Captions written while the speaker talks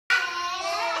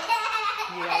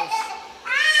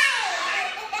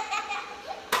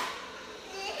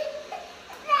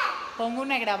pongo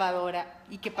una grabadora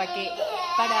y que para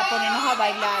ponernos a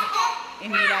bailar. Y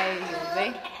mira ellos,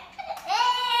 ¿ves?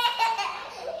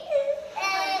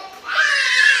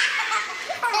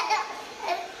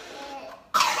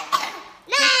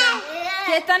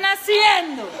 ¿Qué están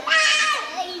haciendo?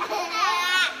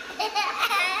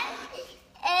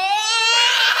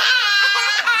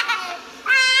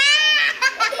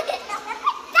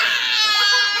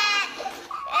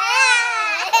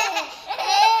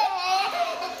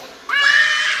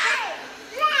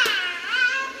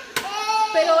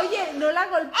 Pero oye, no la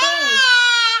golpees.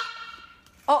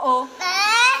 Oh.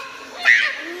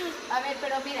 A ver,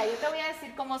 pero mira, yo te voy a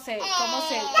decir cómo se.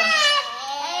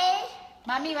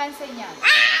 Mami va a enseñar.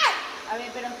 A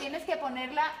ver, pero tienes que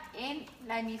ponerla en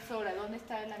la emisora. ¿Dónde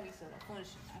está la emisora?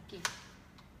 Aquí.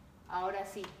 Ahora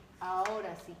sí.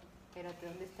 Espérate,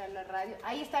 ¿dónde está la radio?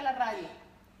 Ahí está la radio.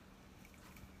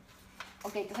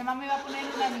 Ok, entonces mami va a poner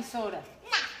la emisora.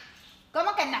 No.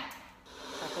 ¿Cómo que no?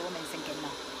 A todos me dicen que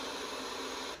no.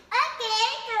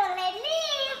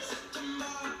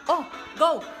 Oh,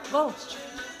 go.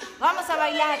 Vamos a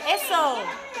bailar. Eso.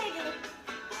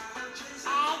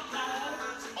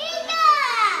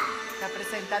 Está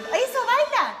presentando. ¡Eso,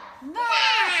 baila! ¡No!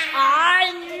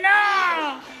 ¡Ay,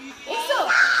 no! ¡Eso!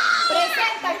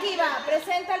 Presenta, aquí va.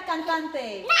 Presenta al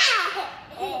cantante.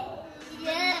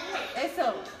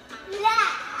 Eso.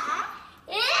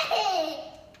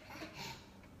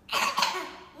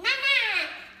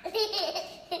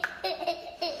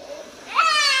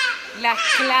 Las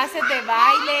clases de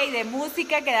baile y de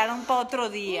música quedaron para otro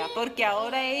día, porque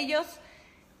ahora ellos,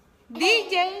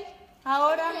 DJ,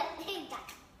 ahora...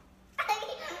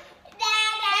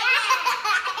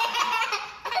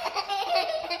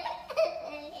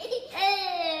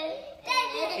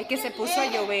 Es que se puso a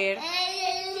llover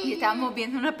y estábamos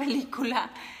viendo una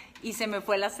película y se me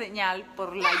fue la señal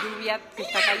por la lluvia que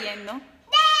está cayendo.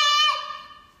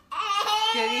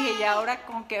 Yo dije, ¿y ahora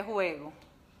con qué juego?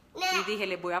 Y dije,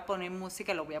 les voy a poner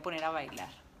música, los voy a poner a bailar.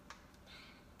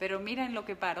 Pero miren lo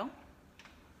que paró.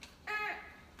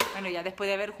 Bueno, ya después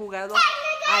de haber jugado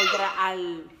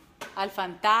al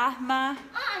fantasma,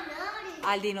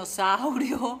 al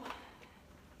dinosaurio,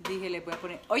 dije, les voy a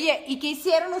poner... Oye, ¿y qué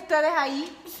hicieron ustedes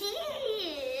ahí?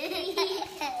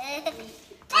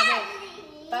 A ver,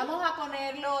 vamos a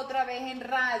ponerlo otra vez en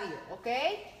radio, ¿ok?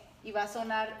 Y va a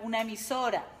sonar una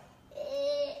emisora.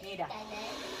 Mira.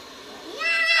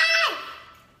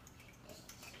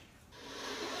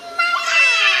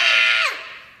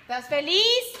 ¿Estás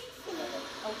feliz?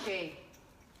 Ok.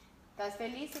 ¿Estás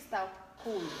feliz? Está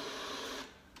cool.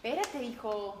 Espérate,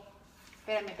 hijo.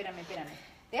 Espérame.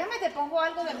 Déjame, te pongo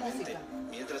algo de música.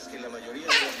 Mientras que la mayoría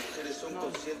de las mujeres son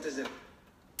conscientes de...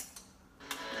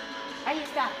 Ahí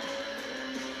está.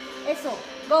 Eso.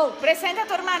 Go. Presenta a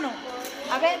tu hermano.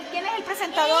 A ver, ¿quién es el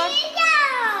presentador?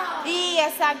 Sí,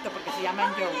 exacto, porque se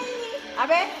llaman Joe. A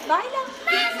ver, baila.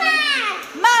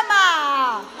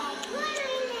 ¡Mamá!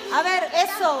 A ver,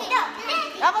 eso.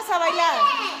 Vamos a bailar.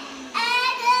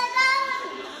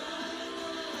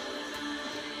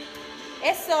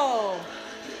 Eso.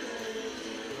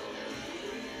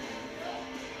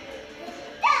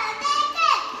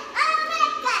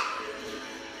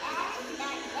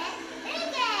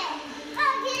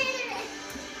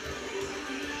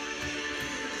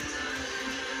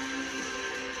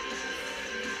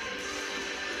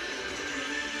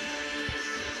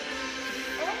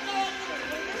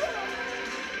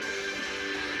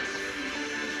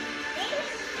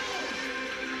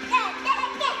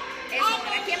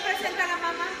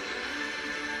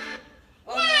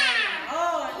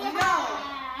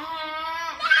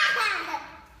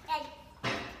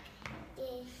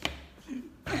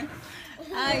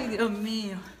 Ay, Dios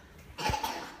mío.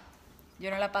 Yo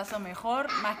no la paso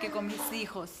mejor más que con mis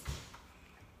hijos.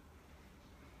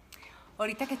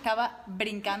 Ahorita que estaba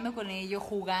brincando con ellos,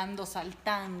 jugando,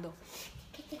 saltando.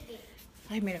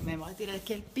 Ay, mira, me voy a tirar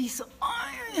aquí al piso.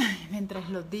 Ay, mientras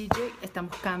los DJ están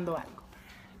buscando algo.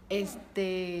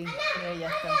 Mira, ya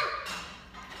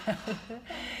está.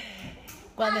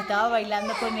 Cuando estaba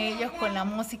bailando con ellos, con la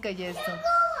música y eso,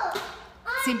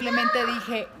 simplemente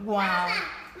dije, wow.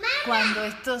 Cuando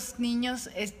estos niños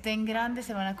estén grandes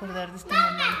se van a acordar de este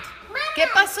momento. ¿Qué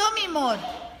pasó, mi amor?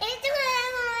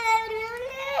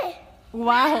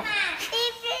 Wow.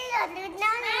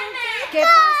 ¿Qué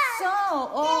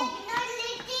pasó? Oh.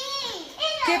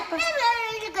 ¿Qué pasó?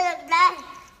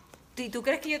 ¿Y tú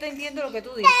crees que yo te entiendo lo que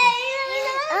tú dices?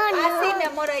 Ah, sí, mi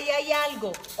amor, ahí hay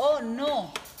algo. Oh,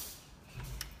 no.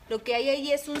 Lo que hay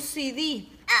ahí es un CD.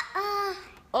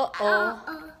 Oh, oh.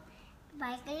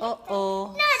 Oh,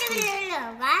 oh.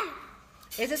 Sí.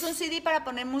 Ese es un CD para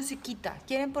poner musiquita.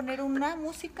 ¿Quieren poner una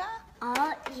música? Oh,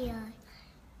 Dios.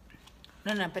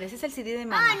 No, pero ese es el CD de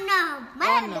mamá. Oh, no.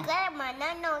 Madre, no. no,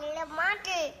 la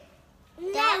madre.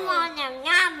 No.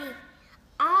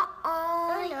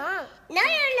 Oh, no. No,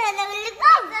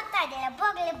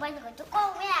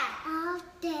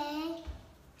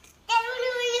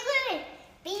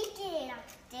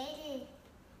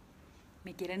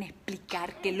 Me quieren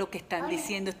explicar qué es lo que están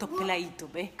diciendo estos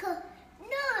peladitos, ¿ves?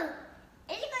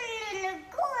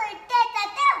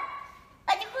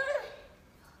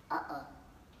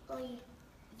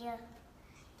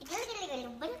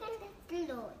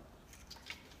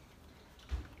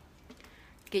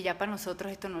 Que ya para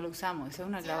nosotros esto no lo usamos, eso es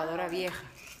una grabadora vieja.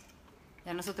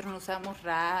 Ya nosotros no usamos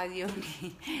radio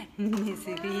ni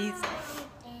CDs.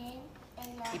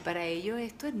 Y para ellos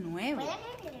esto es nuevo.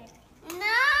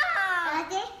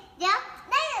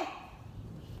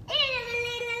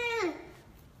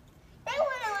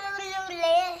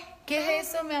 ¿Qué es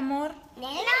eso, mi amor?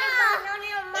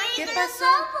 ¿Qué pasó?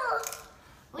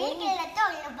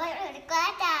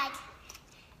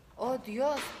 Oh,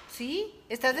 Dios, ¿sí?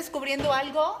 ¿Estás descubriendo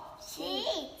algo? Sí.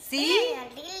 ¿Sí?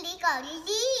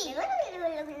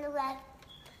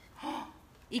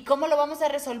 ¿Y cómo lo vamos a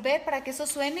resolver para que eso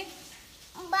suene?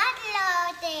 Mamá.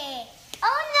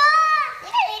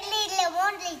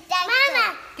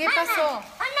 ¿Qué pasó?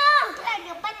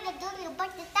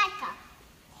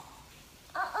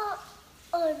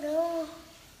 Oh, no.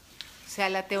 O sea,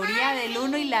 la teoría del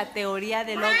uno y la teoría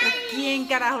del otro, ¿quién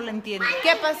carajo lo entiende?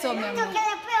 ¿Qué pasó, mi amor?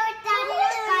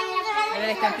 A ver,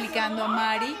 le está explicando a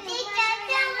Mari.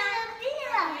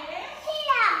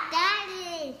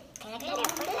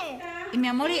 Y mi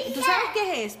amor, ¿tú sabes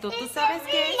qué es esto? ¿Tú sabes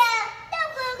qué es?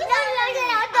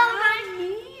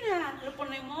 Mira, ¿lo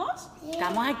ponemos?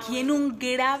 Estamos aquí en un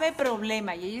grave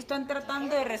problema y ellos están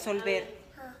tratando de resolver.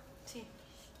 Sí.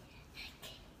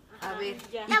 A ver,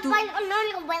 Ya. ¿y tú?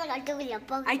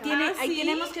 Ahí sí.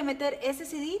 tenemos que meter ese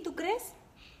CD, ¿tú crees?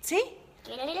 ¿Sí?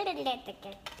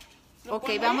 ¿Lo Ok,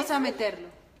 pones? vamos a meterlo.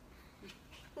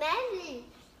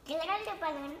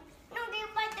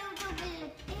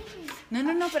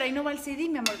 No, pero ahí no va el CD,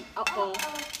 mi amor. Oh.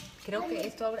 Creo que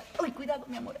esto ahora... ¡Uy, cuidado,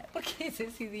 mi amor! Porque ese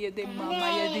CD es de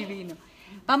mamá y es divino.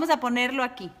 Vamos a ponerlo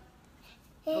aquí.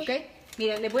 ¿Ok?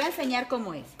 Mira, les voy a enseñar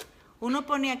cómo es. Uno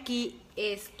pone aquí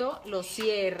esto, lo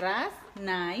cierras,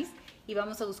 nice, y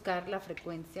vamos a buscar la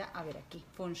frecuencia. A ver, aquí,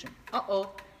 function.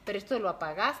 Pero esto lo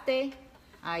apagaste.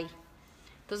 Ahí.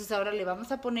 Entonces ahora le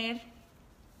vamos a poner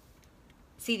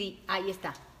CD. Ahí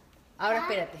está. Ahora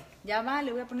espérate. Ya va,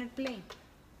 le voy a poner play.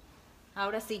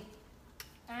 Ahora sí.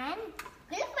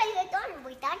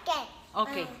 Ok,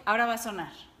 ahora va a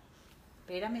sonar.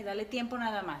 Espérame, dale tiempo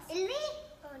nada más.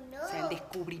 O sea, el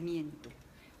descubrimiento.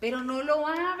 Pero no lo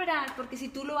abras, porque si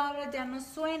tú lo abras ya no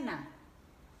suena.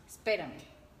 Espérame.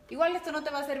 Igual esto no te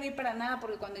va a servir para nada,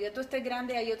 porque cuando ya tú estés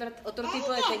grande hay otro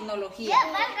tipo de tecnología.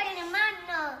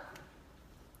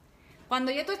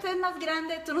 Cuando ya tú estés más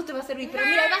grande, esto no te va a servir. Pero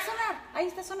mira, ahí va a sonar. Ahí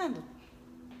está sonando.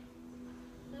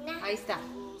 Ahí está.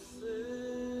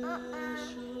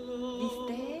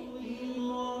 ¿Viste?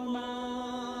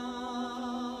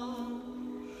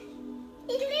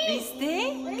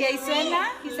 ¿Viste? Que ahí suena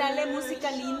y sale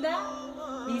música linda.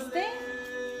 ¿Viste?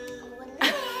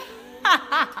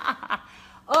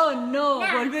 Oh no,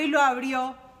 volvió y lo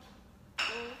abrió.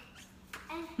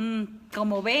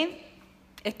 Como ven,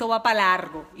 esto va para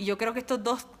largo. Y yo creo que estos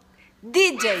dos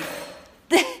DJs,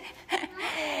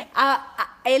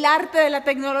 el arte de la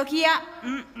tecnología,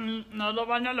 no lo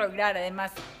van a lograr.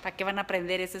 Además, ¿para qué van a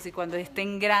aprender eso si cuando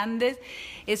estén grandes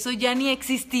eso ya ni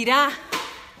existirá?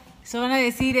 Eso van a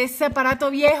decir, ese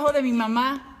aparato viejo de mi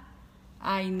mamá.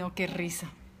 Ay, no, qué risa.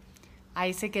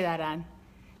 Ahí se quedarán.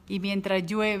 Y mientras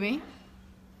llueve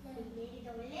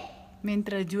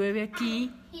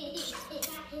aquí,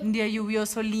 un día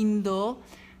lluvioso lindo,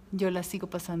 yo la sigo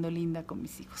pasando linda con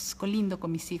mis hijos. Lindo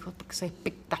con mis hijos porque soy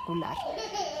espectacular.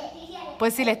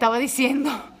 Pues sí, le estaba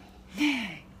diciendo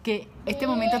que este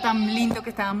momento tan lindo que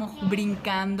estábamos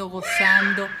brincando,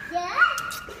 gozando,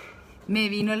 me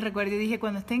vino el recuerdo y dije,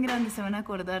 cuando estén grandes se van a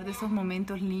acordar de esos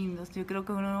momentos lindos. Yo creo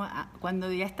que uno,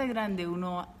 cuando ya está grande,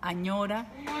 uno añora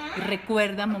y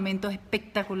recuerda momentos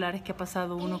espectaculares que ha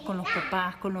pasado uno con los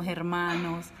papás, con los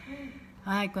hermanos.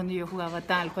 Ay, cuando yo jugaba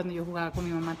tal, cuando yo jugaba con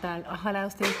mi mamá tal. Ojalá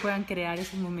ustedes puedan crear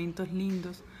esos momentos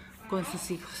lindos con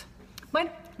sus hijos.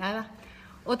 Bueno, nada,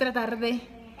 otra tarde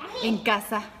en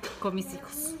casa con mis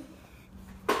hijos.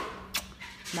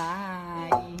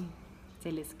 Bye.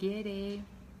 Se les quiere.